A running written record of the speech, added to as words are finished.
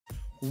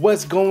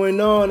What's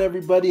going on,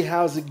 everybody?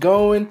 How's it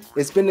going?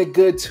 It's been a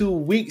good 2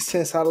 weeks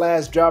since I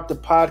last dropped a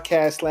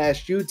podcast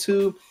 /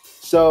 YouTube.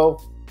 So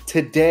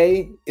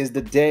today is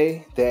the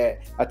day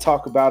that I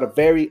talk about a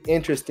very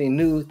interesting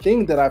new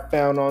thing that I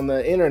found on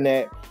the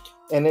internet.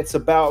 And it's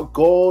about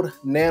gold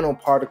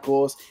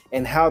nanoparticles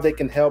and how they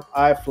can help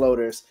eye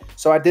floaters.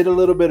 So I did a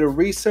little bit of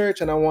research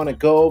and I want to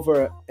go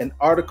over an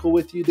article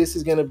with you. This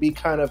is going to be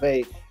kind of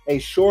a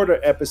shorter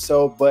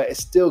episode, but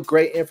it's still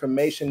great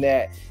information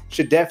that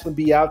should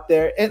definitely be out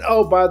there. And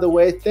oh, by the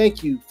way,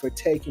 thank you for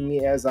taking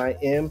me as I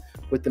am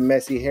with the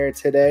messy hair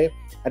today.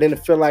 I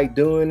didn't feel like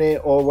doing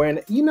it or wearing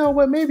it. You know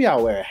what? Maybe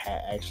I'll wear a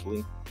hat,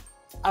 actually.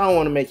 I don't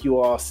want to make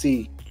you all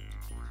see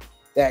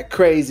that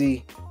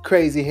crazy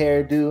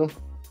hairdo.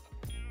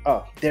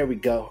 Oh, there we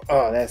go.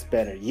 Oh, that's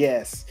better.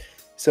 Yes.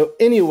 So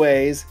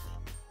anyways,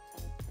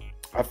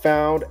 I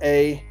found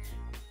a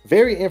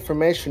very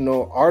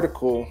informational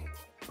article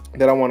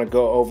that I want to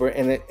go over,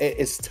 and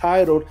it's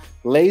titled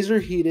Laser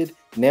Heated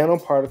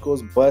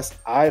Nanoparticles Bust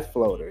Eye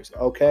Floaters.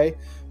 Okay.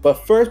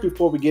 But first,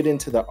 before we get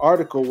into the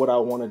article, what I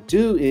want to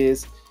do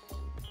is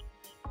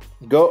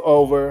go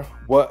over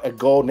what a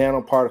gold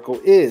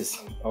nanoparticle is.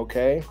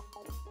 Okay.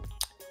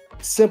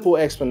 Simple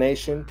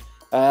explanation.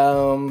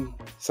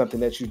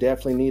 Something that you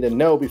definitely need to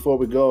know before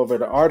we go over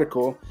the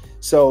article.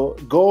 So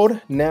gold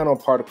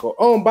nanoparticle.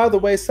 Oh, and by the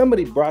way,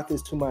 somebody brought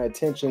this to my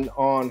attention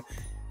on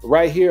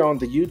right here on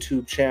the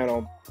YouTube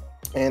channel.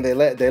 And they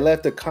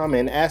left a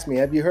comment and asked me,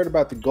 have you heard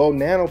about the gold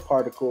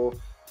nanoparticle?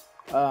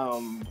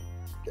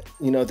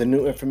 The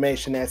new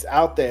information that's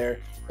out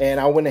there. And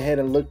I went ahead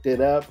and looked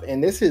it up.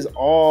 And this is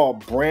all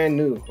brand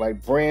new,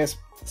 like brand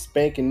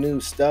spanking new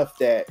stuff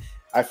that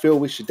I feel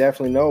we should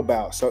definitely know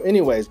about. So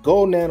anyways,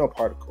 gold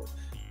nanoparticle.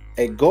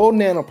 A gold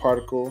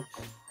nanoparticle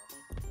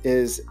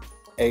is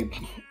a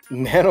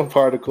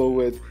nanoparticle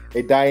with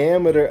a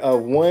diameter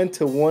of 1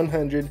 to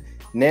 100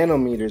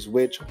 nanometers,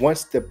 which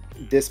once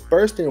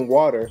dispersed in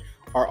water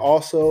are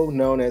also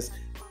known as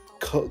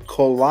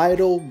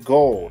colloidal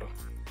gold.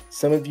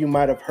 Some of you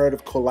might have heard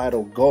of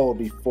colloidal gold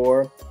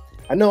before.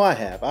 I know I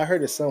have. I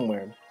heard it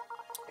somewhere.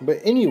 But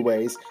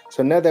anyways,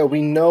 so now that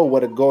we know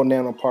what a gold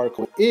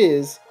nanoparticle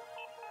is,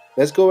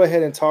 let's go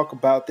ahead and talk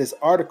about this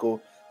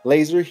article,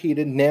 Laser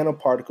Heated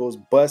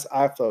Nanoparticles Bust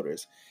Eye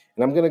Floaters.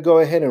 And I'm going to go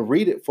ahead and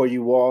read it for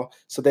you all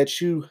so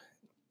that you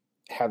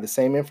have the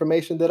same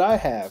information that I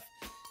have.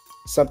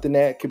 Something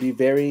that could be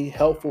very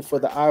helpful for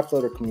the eye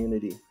floater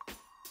community.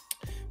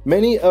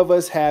 Many of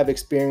us have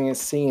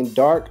experienced seeing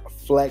dark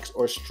flecks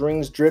or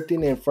strings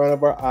drifting in front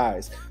of our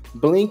eyes.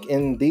 Blink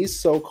and these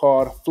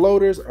so-called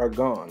floaters are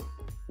gone.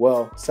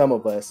 Well, some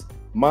of us.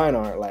 Mine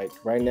aren't. Like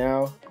right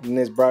now in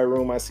this bright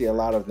room, I see a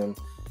lot of them.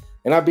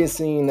 And I've been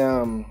seeing,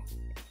 I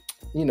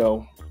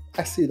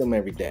see them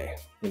every day.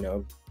 They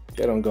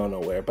don't go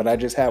nowhere. But I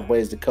just have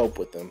ways to cope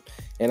with them.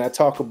 And I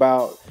talk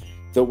about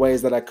the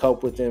ways that I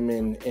cope with them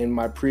in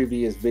my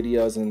previous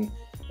videos. And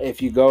if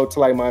you go to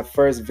like my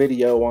first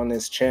video on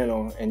this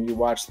channel and you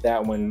watch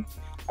that one,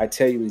 I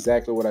tell you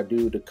exactly what I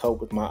do to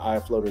cope with my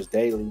eye floaters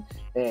daily.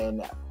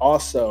 And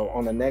also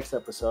on the next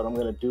episode, I'm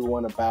going to do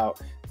one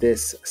about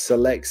this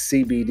Select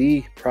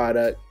CBD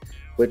product,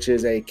 which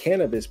is a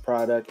cannabis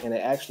product, and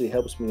it actually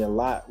helps me a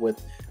lot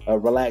with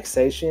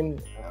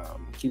relaxation.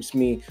 Keeps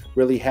me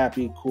really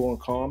happy, cool, and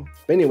calm.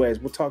 But anyways,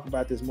 we'll talk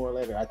about this more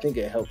later. I think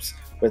it helps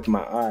with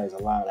my eyes a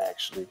lot,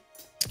 actually.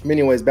 But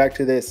anyways, back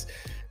to this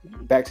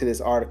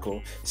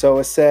article. So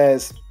it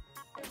says,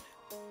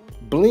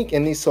 blink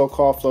and these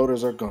so-called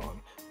floaters are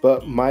gone.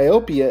 But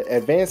myopia,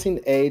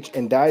 advancing age,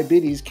 and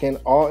diabetes can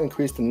all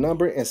increase the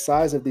number and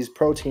size of these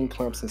protein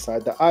clumps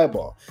inside the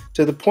eyeball,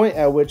 to the point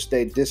at which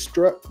they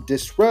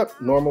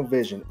disrupt normal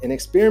vision. In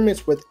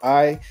experiments with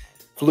eye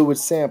fluid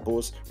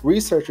samples,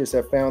 researchers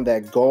have found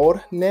that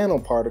gold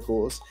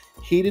nanoparticles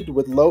heated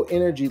with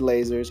low-energy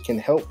lasers can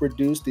help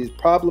reduce these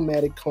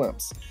problematic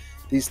clumps.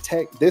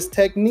 This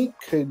technique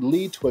could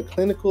lead to a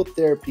clinical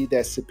therapy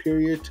that's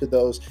superior to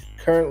those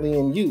currently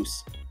in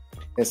use.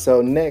 And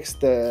so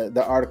next,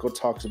 the article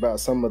talks about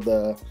some of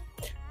the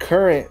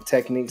current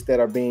techniques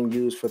that are being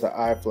used for the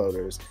eye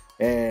floaters.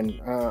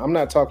 And I'm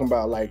not talking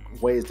about like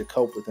ways to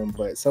cope with them,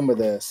 but some of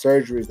the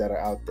surgeries that are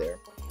out there.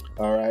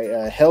 All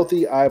right.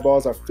 Healthy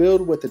eyeballs are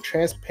filled with a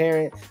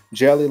transparent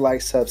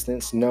jelly-like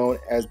substance known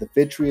as the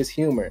vitreous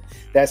humor.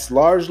 That's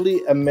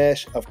largely a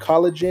mesh of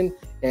collagen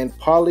and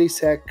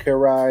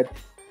polysaccharide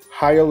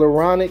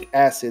hyaluronic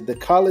acid. The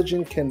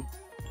collagen can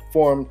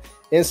form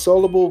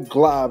insoluble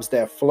globs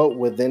that float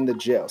within the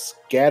gel,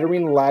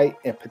 scattering light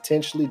and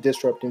potentially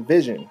disrupting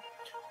vision.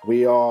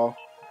 We all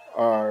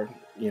are,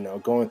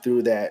 going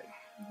through that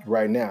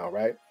right now,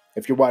 right?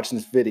 If you're watching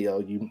this video,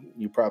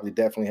 you probably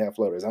definitely have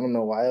floaters. I don't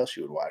know why else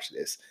you would watch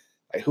this.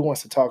 Like, who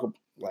wants to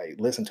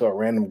listen to a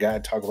random guy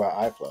talk about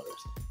eye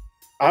floaters?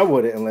 I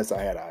wouldn't unless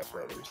I had eye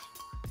floaters.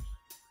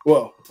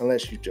 Well,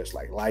 unless you just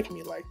like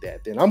me like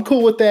that, then I'm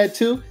cool with that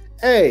too.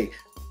 Hey,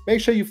 make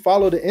sure you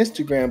follow the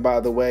Instagram, by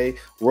the way,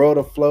 World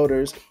of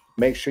Floaters.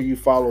 Make sure you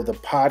follow the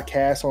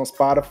podcast on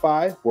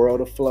Spotify,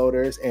 World of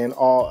Floaters, and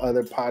all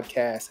other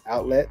podcast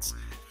outlets.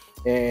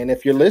 And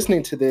if you're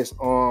listening to this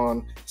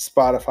on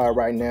Spotify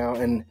right now,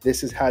 and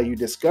this is how you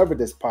discovered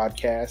this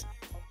podcast,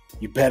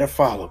 you better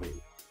follow it,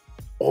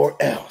 or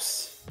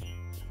else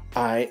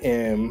I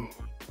am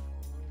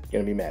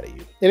going to be mad at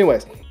you.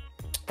 Anyways,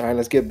 all right,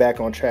 let's get back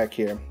on track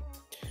here.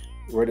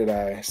 Where did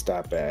I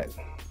stop at?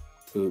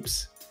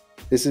 Oops.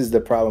 This is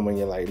the problem when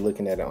you're like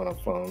looking at it on a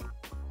phone.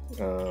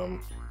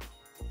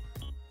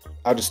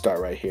 I'll just start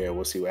right here.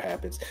 We'll see what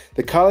happens.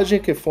 The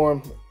collagen can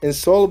form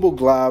insoluble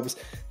globs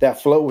that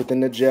float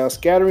within the gel,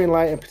 scattering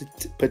light and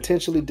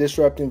potentially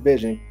disrupting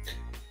vision.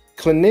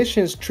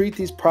 Clinicians treat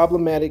these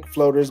problematic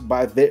floaters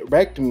by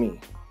vitrectomy.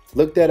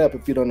 Look that up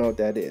if you don't know what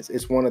that is.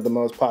 It's one of the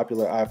most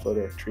popular eye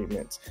floater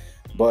treatments,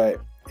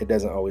 but it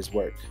doesn't always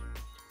work.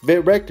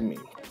 Vitrectomy,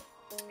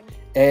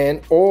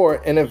 or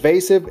an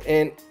invasive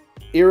and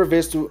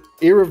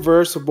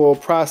irreversible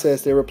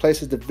process that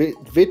replaces the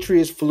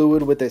vitreous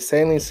fluid with a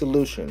saline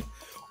solution,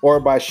 or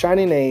by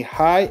shining a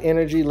high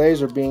energy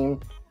laser beam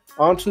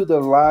onto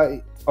the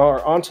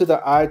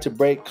eye to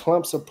break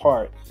clumps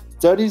apart.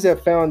 Studies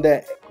have found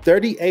that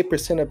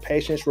 38% of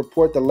patients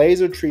report the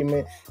laser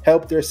treatment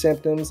helped their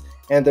symptoms,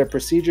 and the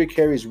procedure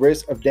carries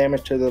risk of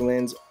damage to the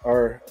lens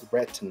or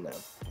retina.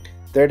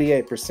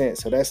 38%,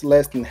 so that's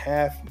less than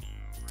half.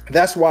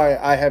 That's why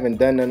I haven't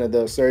done none of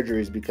those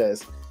surgeries,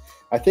 because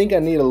I think I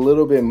need a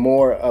little bit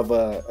more of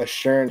a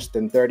assurance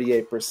than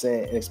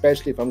 38%, and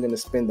especially if I'm going to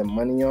spend the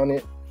money on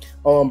it.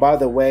 Oh, and by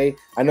the way,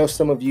 I know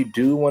some of you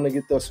do want to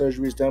get those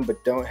surgeries done,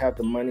 but don't have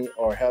the money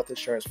or health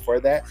insurance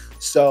for that.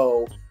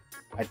 So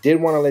I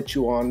did want to let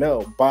you all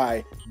know,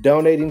 by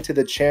donating to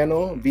the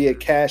channel via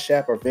Cash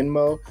App or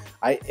Venmo,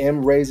 I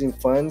am raising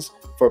funds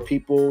for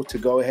people to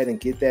go ahead and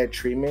get that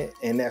treatment.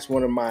 And that's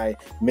one of my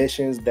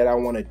missions that I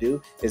want to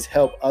do, is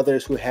help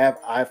others who have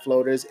eye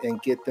floaters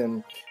and get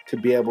them to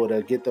be able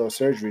to get those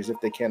surgeries if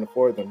they can't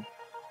afford them.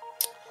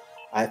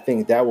 I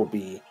think that will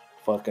be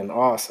fucking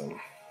awesome.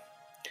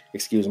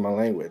 Excuse my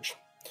language.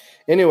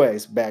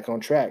 Anyways, back on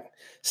track.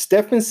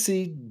 Stephen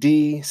C.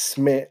 D.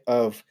 Smith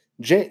of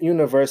Gent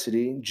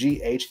University,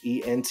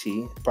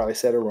 G-H-E-N-T, probably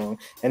said it wrong,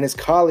 and his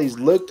colleagues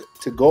looked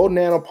to gold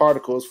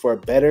nanoparticles for a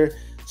better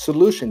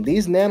solution.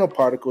 These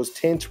nanoparticles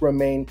tend to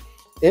remain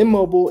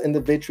immobile in the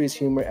vitreous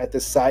humor at the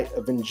site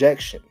of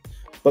injection,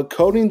 but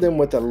coating them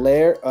with a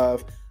layer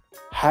of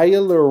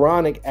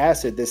hyaluronic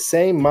acid, the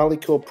same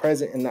molecule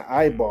present in the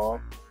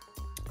eyeball,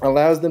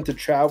 allows them to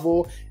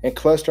travel and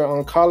cluster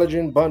on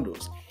collagen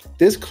bundles.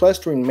 This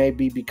clustering may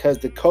be because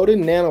the coated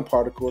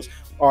nanoparticles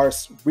are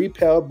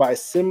repelled by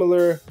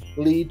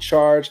similarly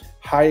charged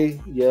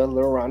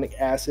hyaluronic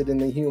acid in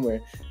the humor,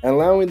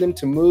 allowing them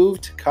to move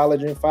to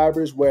collagen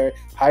fibers where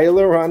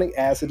hyaluronic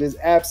acid is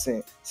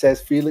absent, says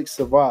Felix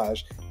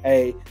Savage,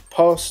 a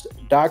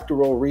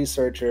postdoctoral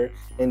researcher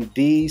in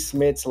D.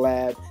 Smith's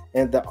lab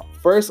and the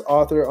first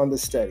author on the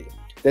study.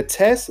 The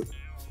test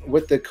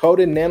with the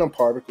coated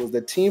nanoparticles,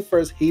 the team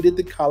first heated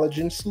the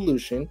collagen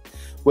solution,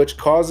 which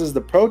causes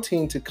the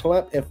protein to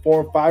clump and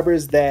form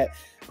fibers that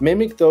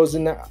mimic those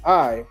in the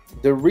eye.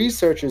 The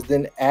researchers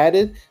then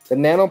added the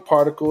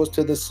nanoparticles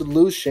to the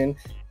solution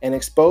and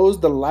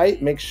exposed the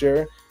light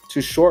mixture to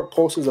short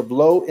pulses of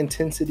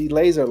low-intensity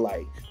laser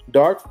light.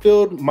 Dark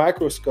field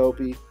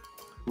microscopy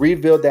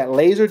revealed that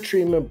laser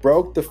treatment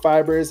broke the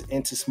fibers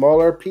into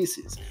smaller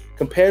pieces.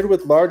 Compared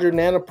with larger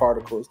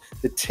nanoparticles,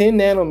 the 10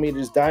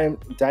 nanometers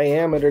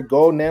diameter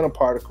gold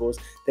nanoparticles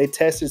they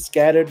tested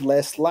scattered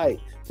less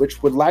light,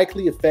 which would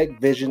likely affect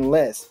vision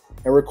less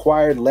and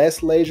required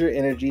less laser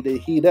energy to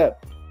heat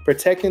up,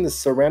 protecting the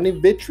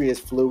surrounding vitreous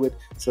fluid,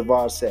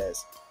 Savage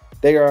says.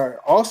 They are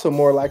also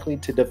more likely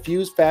to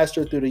diffuse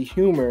faster through the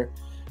humor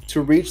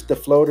to reach the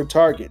floater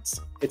targets.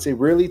 It's a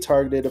really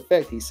targeted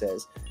effect, he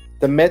says.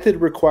 The method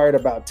required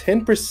about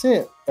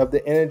 10% of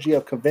the energy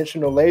of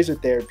conventional laser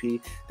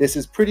therapy. This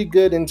is pretty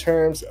good in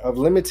terms of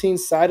limiting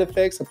side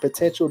effects and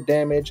potential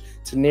damage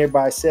to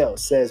nearby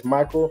cells, says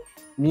Michael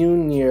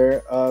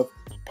Munier of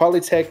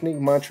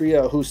Polytechnique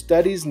Montreal, who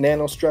studies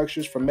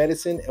nanostructures for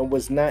medicine and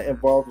was not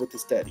involved with the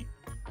study.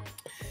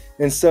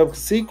 In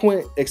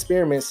subsequent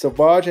experiments,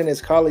 Savage and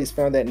his colleagues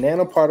found that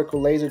nanoparticle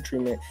laser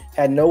treatment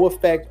had no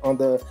effect on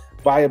the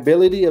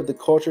viability of the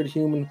cultured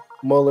human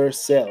Muller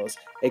cells,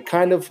 a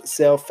kind of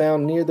cell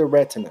found near the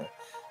retina.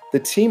 The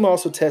team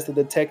also tested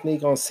the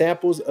technique on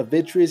samples of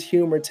vitreous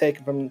humor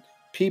taken from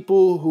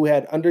people who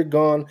had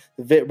undergone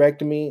the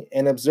vitrectomy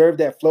and observed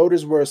that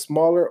floaters were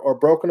smaller or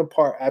broken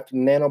apart after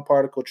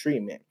nanoparticle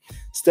treatment.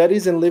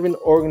 Studies in living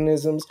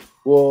organisms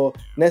will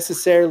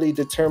necessarily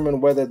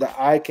determine whether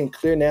the eye can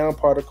clear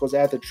nanoparticles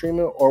after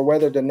treatment or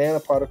whether the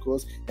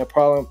nanoparticles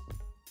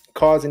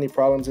cause any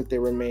problems if they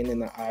remain in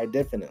the eye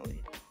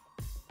definitely.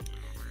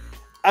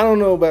 I don't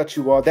know about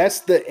you all. That's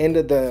the end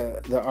of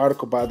the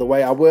article, by the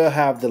way. I will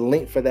have the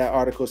link for that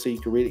article so you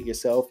can read it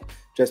yourself,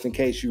 just in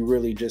case you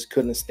really just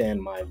couldn't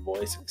stand my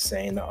voice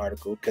saying the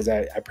article, because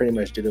I pretty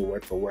much did it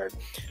word for word.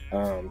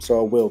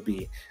 So it will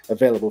be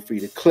available for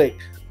you to click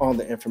on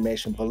the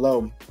information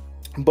below.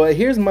 But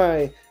here's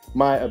my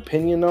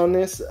opinion on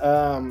this.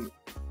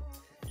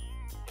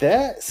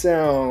 That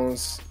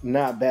sounds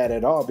not bad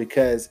at all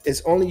because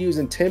it's only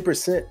using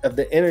 10% of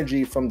the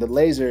energy from the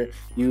laser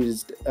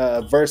used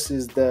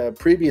versus the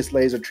previous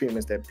laser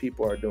treatments that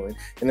people are doing.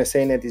 And they're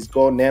saying that these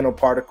gold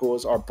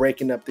nanoparticles are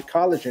breaking up the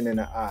collagen in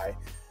the eye.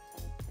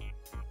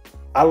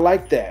 I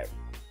like that.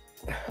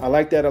 I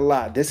like that a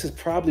lot. This is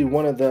probably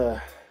one of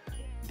the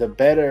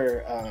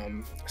better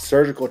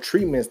surgical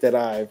treatments that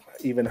I've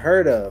even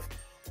heard of,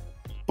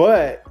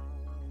 but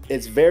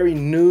it's very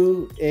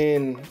new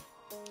in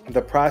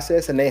the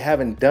process and they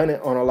haven't done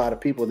it on a lot of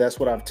people. That's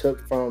what I've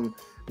took from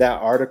that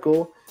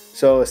article.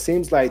 So it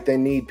seems like they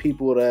need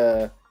people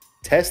to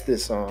test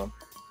this on.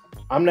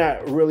 I'm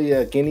not really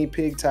a guinea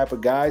pig type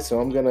of guy, so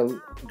I'm gonna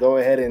go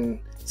ahead and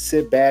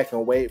sit back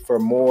and wait for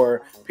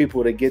more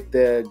people to get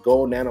the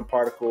gold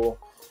nanoparticle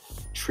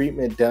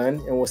treatment done,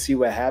 and we'll see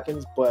what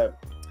happens.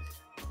 But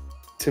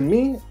to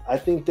me, I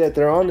think that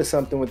they're onto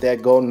something with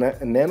that gold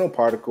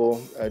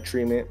nanoparticle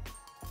treatment,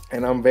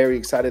 and I'm very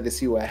excited to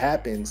see what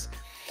happens.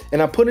 And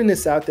I'm putting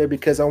this out there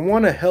because I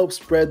want to help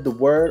spread the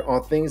word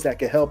on things that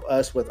can help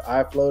us with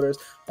eye floaters.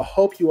 I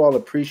hope you all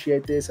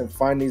appreciate this and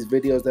find these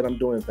videos that I'm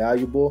doing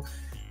valuable.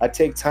 I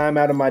take time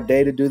out of my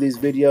day to do these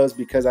videos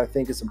because I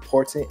think it's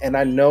important, and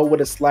I know what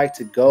it's like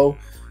to go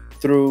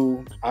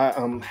through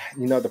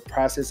the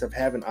process of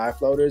having eye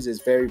floaters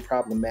is very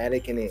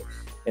problematic, and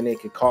it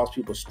can cause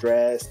people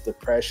stress,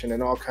 depression,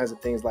 and all kinds of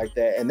things like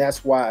that. And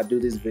that's why I do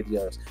these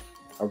videos.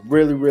 I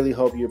really, really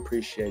hope you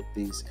appreciate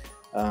these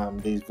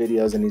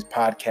videos and these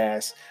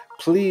podcasts.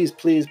 Please,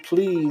 please,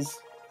 please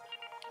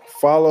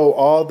follow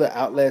all the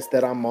outlets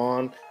that I'm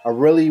on. I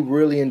really,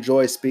 really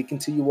enjoy speaking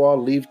to you all.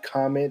 Leave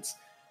comments.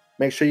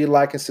 Make sure you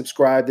like and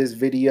subscribe this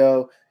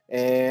video,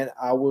 and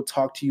I will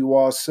talk to you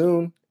all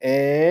soon.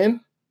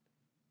 And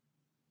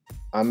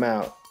I'm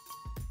out.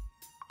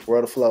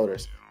 World of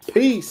Floaters.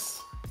 Peace.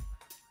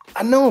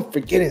 I know I'm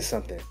forgetting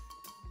something.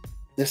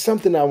 There's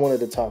something I wanted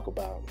to talk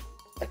about.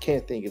 I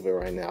can't think of it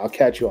right now. I'll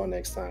catch you all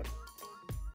next time.